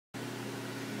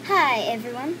Hi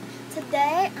everyone.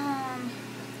 Today,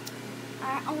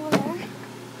 our owner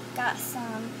got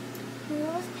some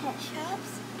Heroes Pet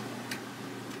Shops,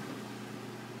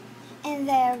 and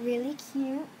they're really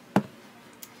cute.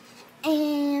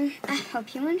 And I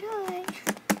hope you enjoy.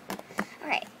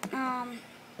 Alright,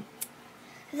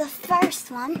 the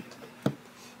first one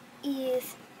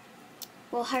is,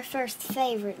 well, her first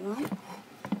favorite one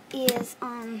is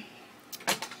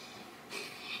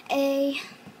a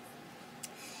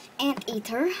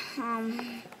anteater. Her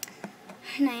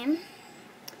name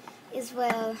is,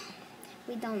 well,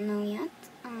 we don't know yet.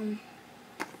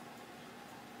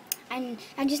 I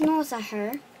just know it's a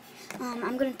her.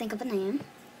 I'm gonna think of a name.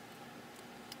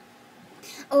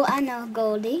 Oh, I know,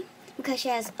 Goldie, because she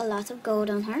has a lot of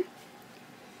gold on her.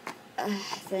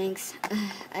 Thanks.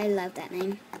 I love that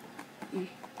name.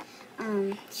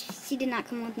 She did not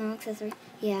come with no accessory.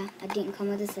 Yeah, I didn't come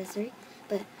with accessory,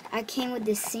 but I came with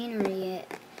this scenery.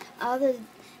 All the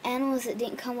animals that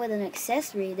didn't come with an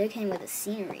accessory, they came with a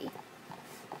scenery.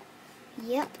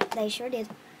 Yep, they sure did.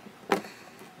 Okay,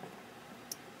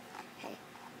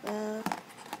 well,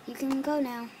 you can go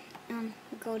now,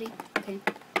 Goldie. Okay.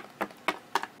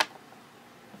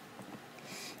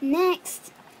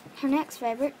 Next, her next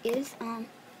favorite is a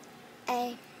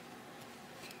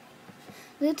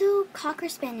little Cocker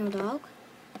Spaniel dog,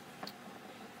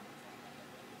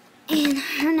 and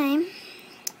her name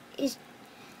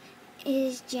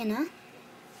is Jenna,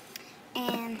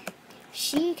 and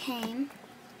she came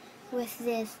with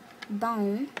this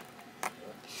bone.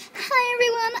 Hi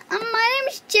everyone, my name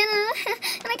is Jenna,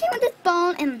 and I came with this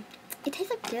bone, and it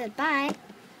tastes good. Bye.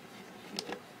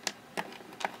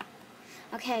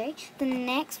 Okay, the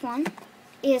next one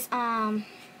is a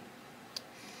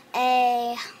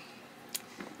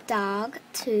dog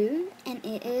too, and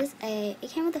it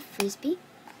came with a frisbee.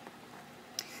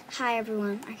 Hi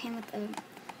everyone, I came with a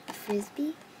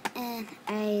frisbee, and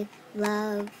I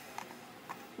love,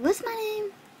 what's my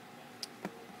name?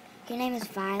 Your name is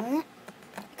Violet.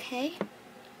 Okay.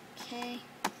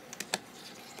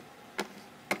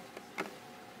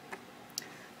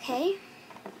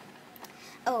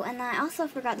 Oh, and I also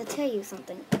forgot to tell you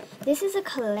something. This is a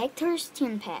collector's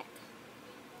 10 pack.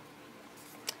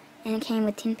 And it came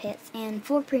with 10 pets and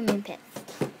 4 premium pets.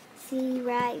 See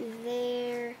right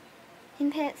there?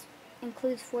 10 pets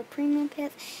includes 4 premium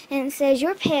pets. And it says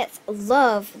your pets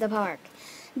love the park.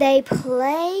 They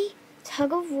play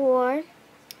tug of war,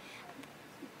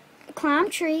 climb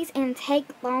trees, and take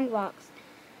long walks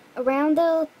around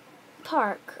the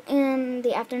park in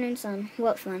the afternoon sun.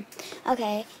 What fun.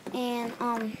 Okay, and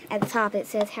at the top it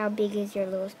says how big is your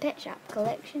little pet shop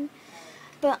collection.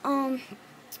 But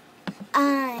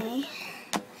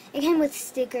it came with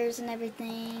stickers and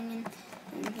everything,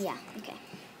 and yeah, okay.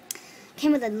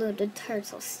 Came with a little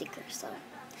turtle sticker, so.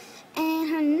 And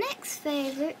her next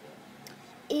favorite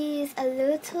is a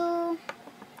little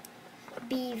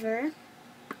beaver.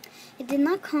 It did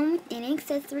not come with any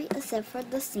accessory except for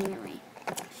the scenery,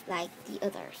 like the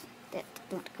others that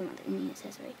don't come with any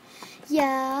accessory.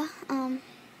 Yeah,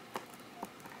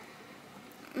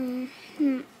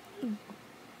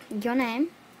 your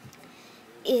name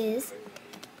is,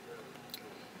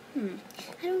 I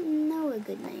don't know a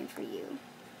good name for you.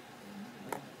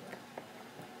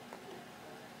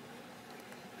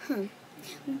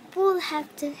 We'll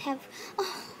have to have,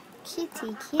 oh,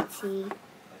 Kitty.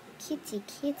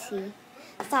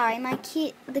 Sorry,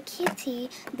 the kitty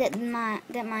that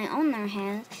my owner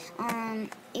has,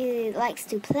 it likes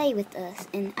to play with us,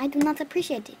 and I do not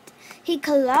appreciate it. He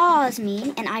claws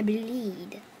me, and I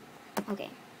bleed.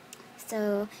 Okay,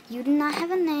 so you do not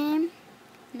have a name.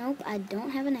 Nope, I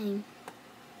don't have a name.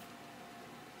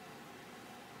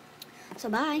 So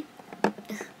bye.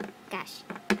 Ugh, gosh.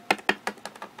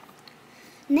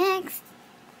 Next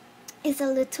is a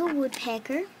little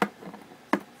woodpecker.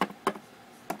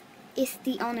 It's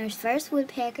the owner's first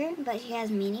woodpecker, but she has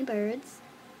many birds.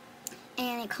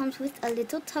 And it comes with a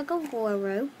little tug of war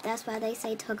rope. That's why they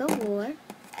say tug of war,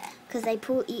 because they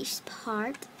pull each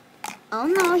part. Oh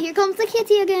no, here comes the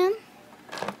kitty again.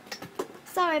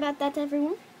 Sorry about that,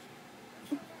 everyone.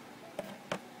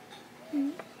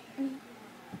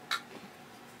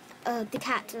 The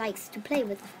cat likes to play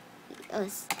with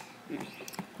us.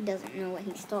 He doesn't know what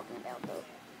he's talking about, though.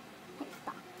 Hey,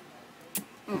 stop.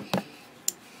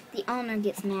 The owner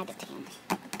gets mad at him.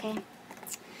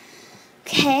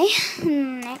 Okay,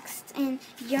 next, and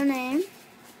your name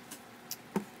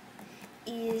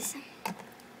is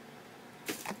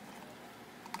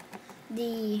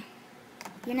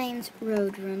your name's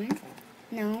Roadrunner.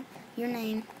 No, your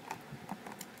name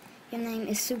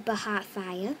is Super Hot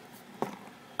Fire.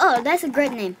 Oh, that's a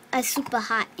great name. I super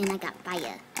hot and I got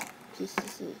fire.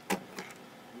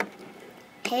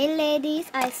 Hey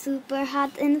ladies, I super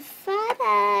hot and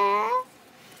fire.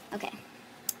 Okay.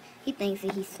 He thinks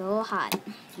that he's so hot.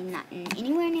 He's not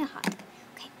anywhere near hot.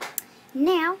 Okay.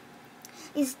 Now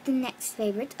is the next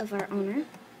favorite of our owner.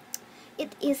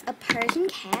 It is a Persian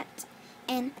cat,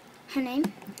 and her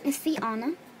name is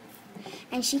Fiona,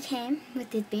 and she came with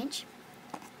this bench.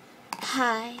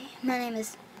 Hi, my name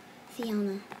is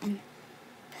Fiona, and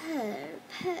purr,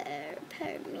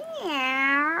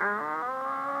 meow.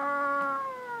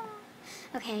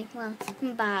 Okay, well,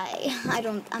 bye.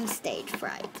 I'm stage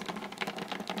fright.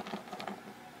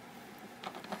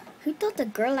 Who thought a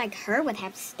girl like her would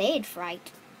have stage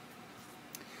fright?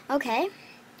 Okay.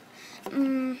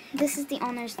 This is the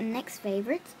owner's next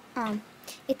favorite.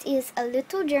 It is a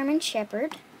little German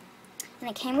Shepherd, and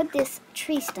it came with this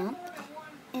tree stump,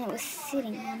 and it was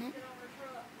sitting on it.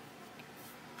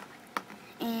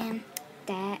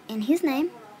 And his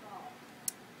name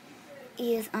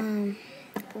is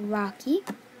Rocky.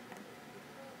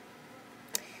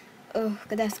 Oh,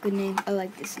 that's a good name. I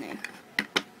like this name.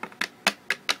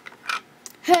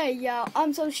 Hey y'all,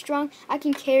 I'm so strong I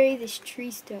can carry this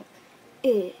tree stump.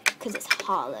 Cause it's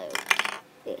hollow.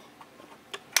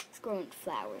 It's growing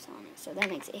flowers on it, so that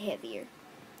makes it heavier.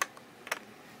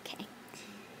 Okay.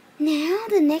 Now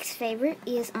the next favorite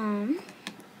is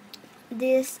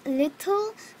this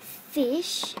little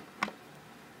fish,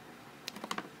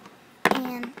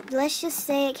 and let's just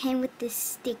say it came with this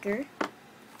sticker.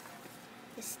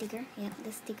 This sticker.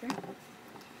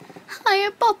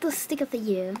 I bought the sticker for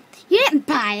you. You didn't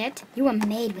buy it. You were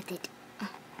made with it.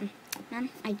 Man,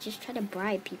 I just try to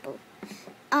bribe people.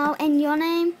 Oh, and your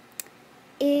name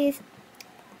is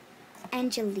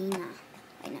Angelina.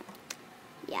 I know.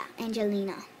 Yeah,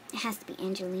 Angelina. It has to be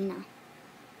Angelina.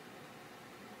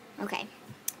 Okay.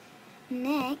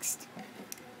 Next,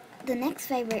 the next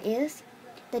favorite is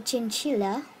the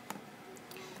chinchilla.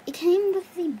 It came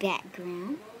with the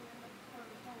background.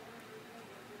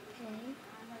 Okay.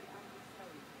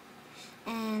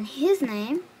 And his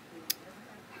name,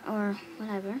 or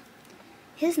whatever,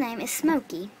 his name is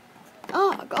Smokey.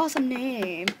 Oh, awesome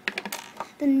name.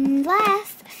 The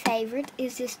last favorite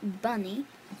is this bunny,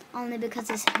 only because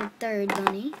it's her third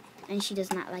bunny, and she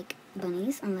does not like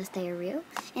bunnies unless they are real.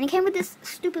 And it came with this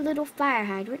stupid little fire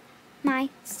hydrant, my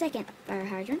second fire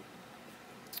hydrant.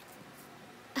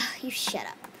 Oh, you shut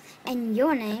up. And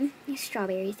your name is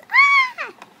Strawberries. Ah!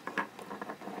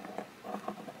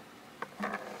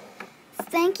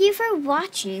 Thank you for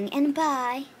watching, and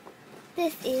bye.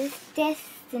 This is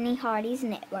Destiny Hardy's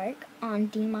Network on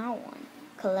DMR1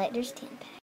 Collector's 10.